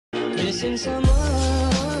missing someone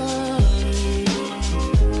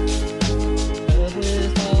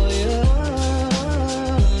without you.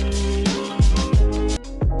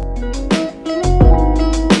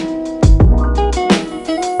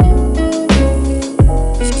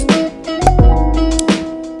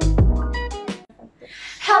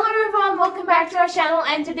 Hello everyone, welcome back to our channel,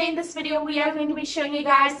 and today in this video we are going to be showing you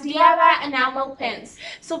guys DIY enamel pins.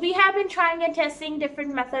 So we have been trying and testing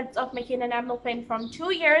different methods of making an enamel pin from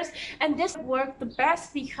 2 years, and this worked the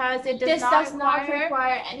best because it does not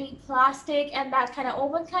require any plastic and that kind of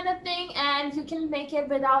oven kind of thing, and you can make it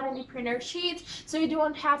without any printer sheets, so you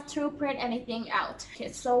don't have to print anything out.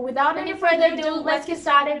 Okay, so without any further ado, let's get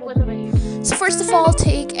started with the video. So first of all,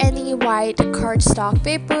 take any white cardstock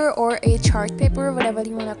paper or a chart paper, whatever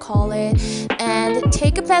you want to call it, and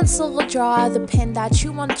take a pencil, draw the pin that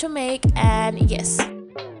you want to make, and yes.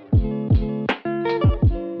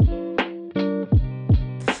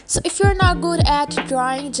 So if you're not good at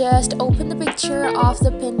drawing, just open the picture of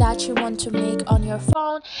the pin that you want to make on your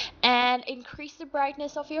phone and increase the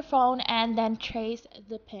brightness of your phone and then trace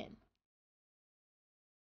the pin.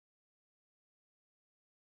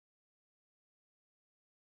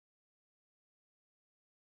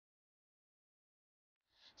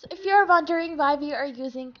 So if you're wondering why we are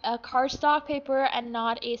using a cardstock paper and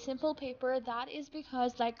not a simple paper, that is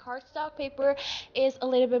because like cardstock paper is a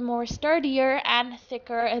little bit more sturdier and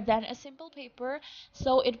thicker than a simple paper,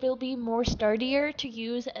 so it will be more sturdier to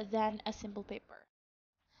use than a simple paper.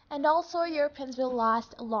 And also your pens will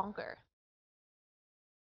last longer.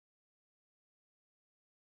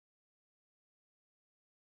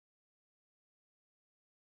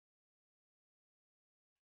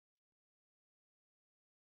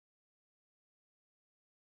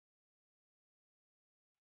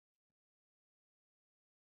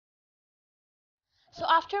 So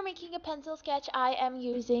after making a pencil sketch, I am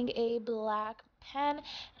using a black pen,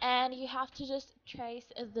 and you have to just trace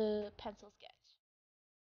the pencil sketch.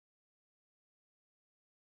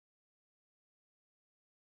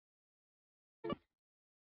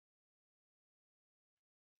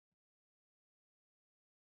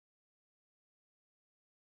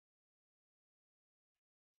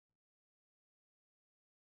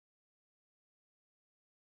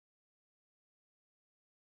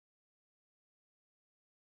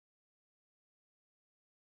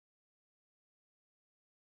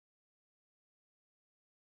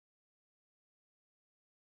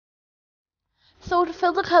 So to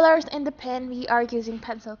fill the colors in the pen, we are using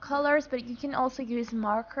pencil colors, but you can also use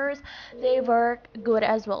markers. They work good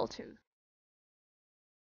as well too.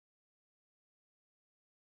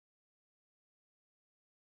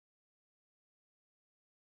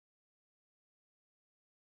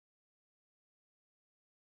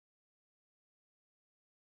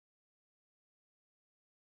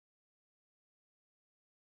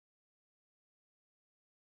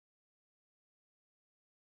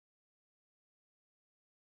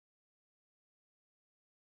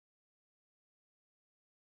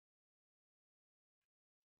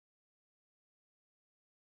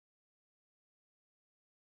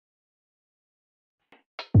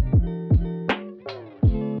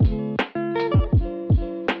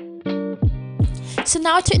 So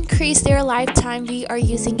now to increase their lifetime, we are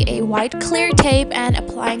using a white clear tape and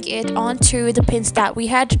applying it onto the pins that we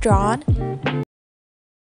had drawn.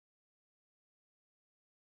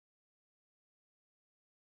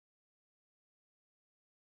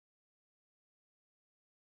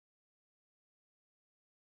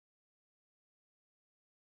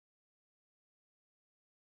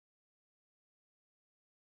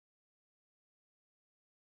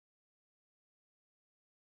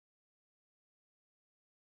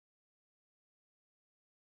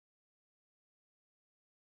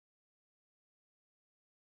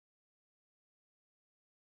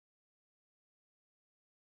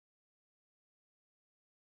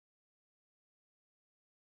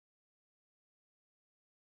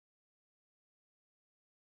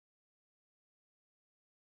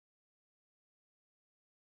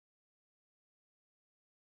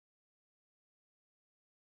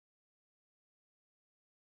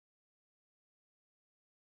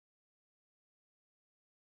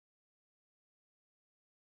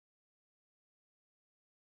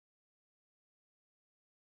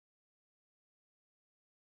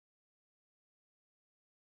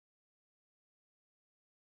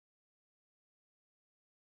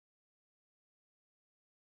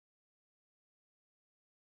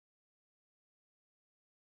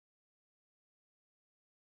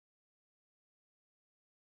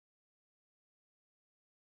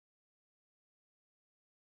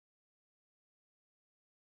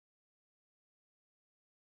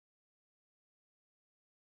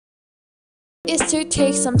 is to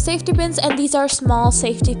take some safety pins, and these are small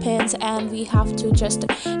safety pins, and we have to just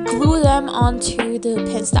glue them onto the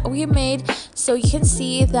pins that we made. So you can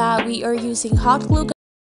see that we are using hot glue.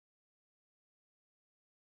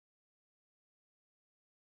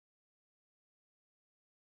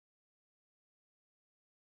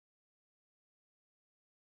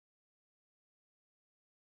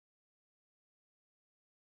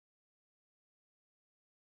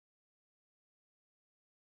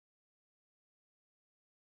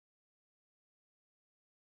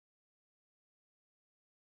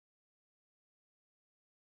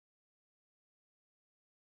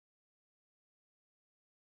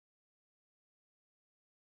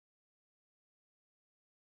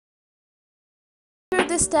 After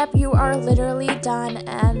this step, you are literally done,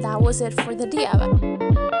 and that was it for the DIY.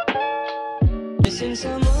 Missing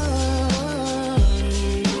someone.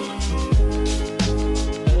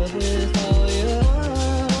 Love with all your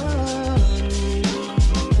heart.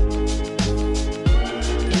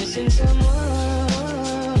 Missing someone.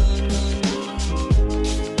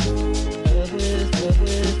 Love with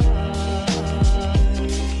heart.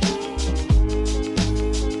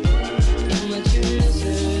 How much you miss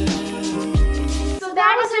it. So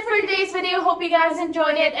that was it for today's video. Hope you guys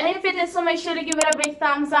enjoyed it, and if you did, so make sure to give it a big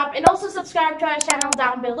thumbs up, and also subscribe to our channel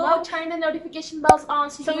down below. Turn the notification bells on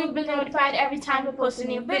so you'll be notified every time we post a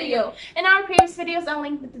new video. And our previous videos are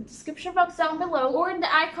linked in the description box down below or in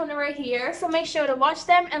the icon right here, so make sure to watch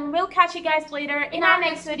them, and we'll catch you guys later in our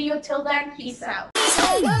next video. Till then, peace out.